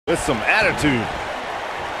with some attitude.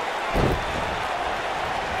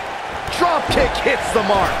 Drop kick hits the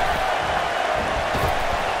mark.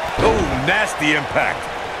 Oh, nasty impact.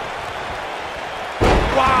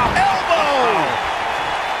 Wow, elbow!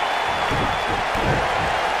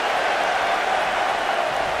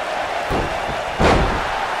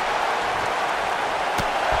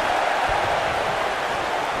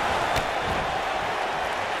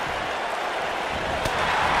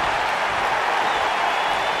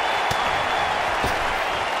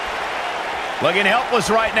 Looking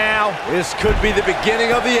helpless right now. This could be the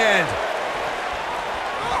beginning of the end.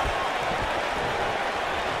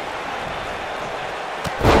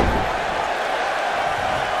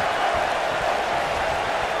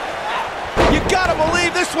 You gotta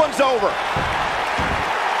believe this one's over.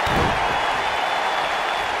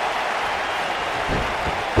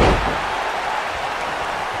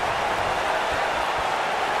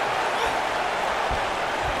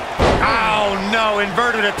 Oh no,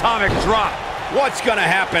 inverted atomic drop. What's gonna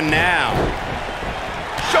happen now?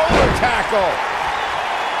 Shoulder tackle.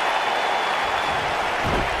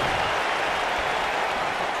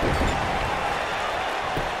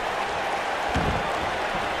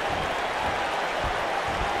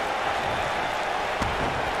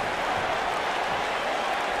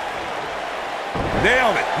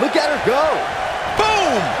 Nailed it. Look at her go.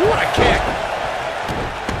 Boom! What a kick.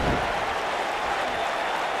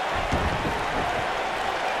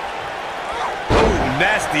 Oh,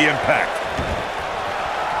 nasty impact.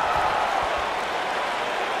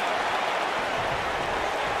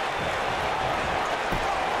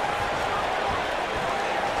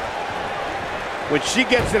 When she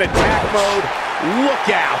gets in attack mode, look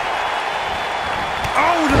out.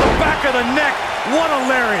 Oh, to the back of the neck. What a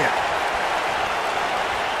lariat.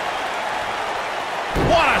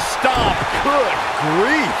 What a stomp. Good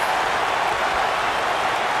grief.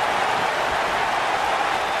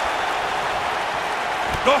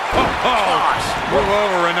 Oh, gosh. Move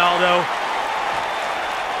over, Ronaldo.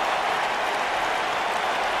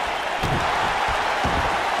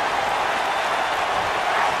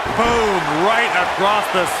 Boom, right across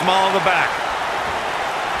the small of the back.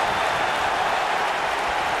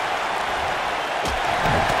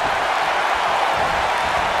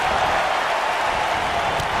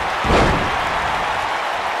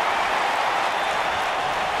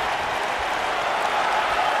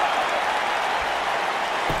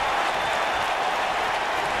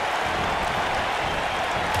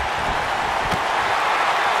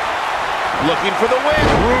 Looking for the win.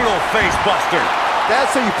 Brutal face buster.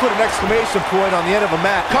 That's how you put an exclamation point on the end of a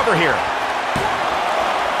match. Cover here.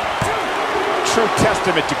 True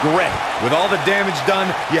testament to grit. With all the damage done,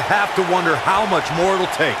 you have to wonder how much more it'll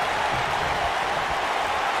take.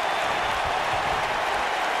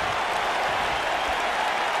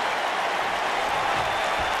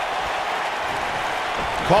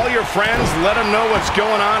 Call your friends, let them know what's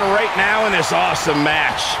going on right now in this awesome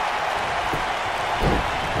match.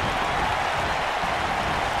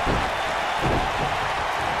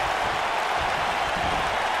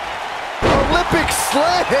 Olympic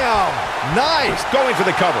slam. Nice. Going for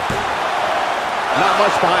the cover. Not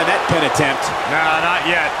much behind that pin attempt. Nah, not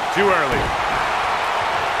yet. Too early.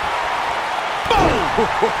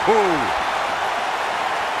 Boom!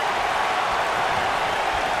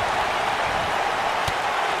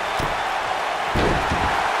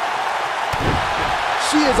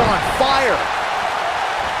 She is on fire.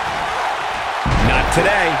 Not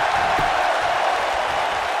today.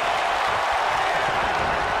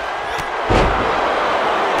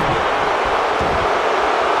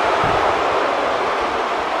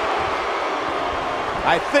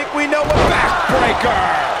 I think we know what backbreaker.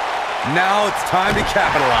 Now it's time to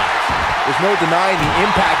capitalize. There's no denying the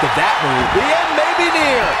impact of that move. The end may be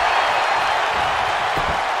near.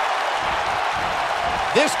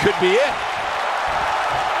 This could be it.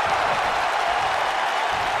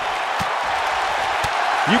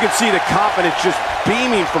 You can see the confidence just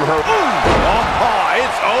beaming from her. Oh,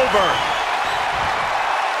 it's over.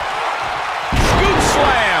 Scoop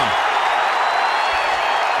slam.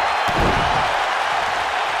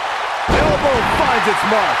 Elbow finds its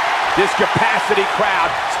mark. This capacity crowd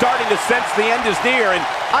starting to sense the end is near, and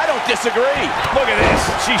I don't disagree. Look at this.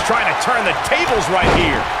 She's trying to turn the tables right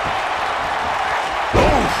here.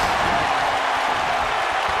 Oof.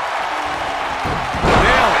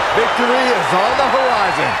 Nailed it. Victory is on the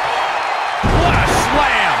horizon. What a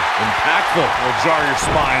slam. Impactful. Will jar your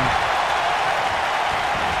spine.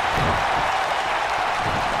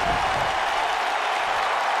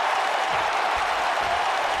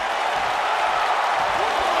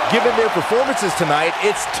 Given their performances tonight,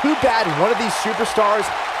 it's too bad one of these superstars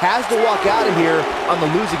has to walk out of here on the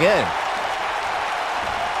losing end.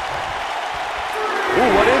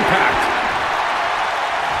 Ooh, what impact.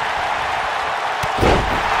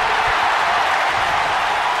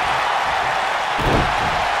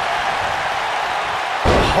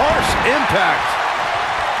 Harsh impact.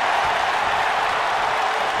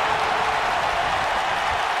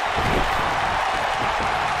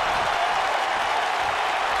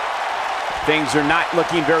 Things are not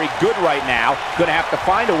looking very good right now. Gonna have to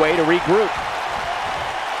find a way to regroup.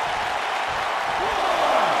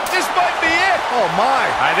 This might be it. Oh, my.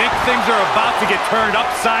 I think things are about to get turned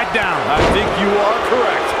upside down. I think you are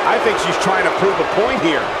correct. I think she's trying to prove a point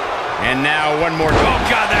here. And now one more. Oh,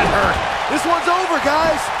 God, that hurt. This one's over,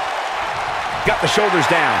 guys. Got the shoulders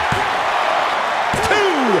down.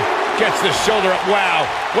 2. Gets the shoulder up. Wow.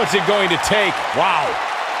 What's it going to take? Wow.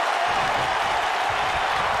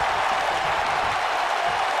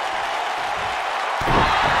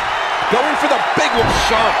 Going for the big one.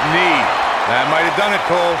 Sharp knee. That might have done it,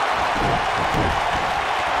 Cole.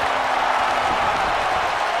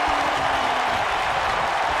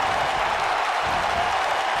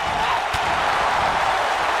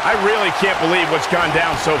 I really can't believe what's gone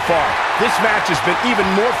down so far. This match has been even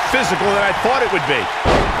more physical than I thought it would be.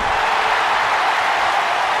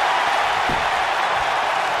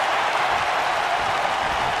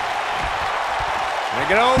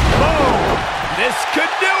 Make it home. Boom! This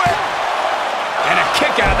could do it. And a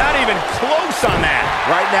kick out, not even close on that.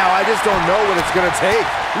 Right now, I just don't know what it's going to take.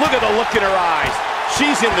 Look at the look in her eyes.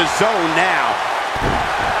 She's in the zone now.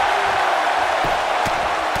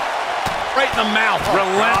 Right in the mouth.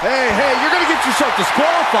 Relent. Hey, you're going to get yourself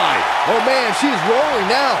disqualified. Oh, man, she's rolling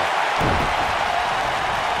now.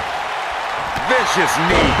 Vicious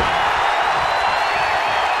knee.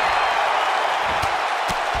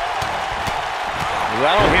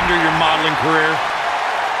 That'll hinder your modeling career.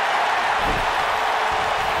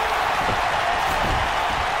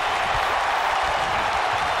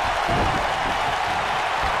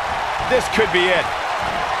 This could be it.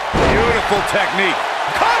 Beautiful technique.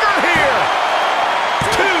 Cover here.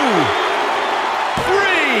 2,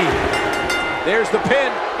 3. There's the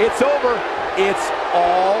pin. It's over. It's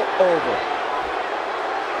all over.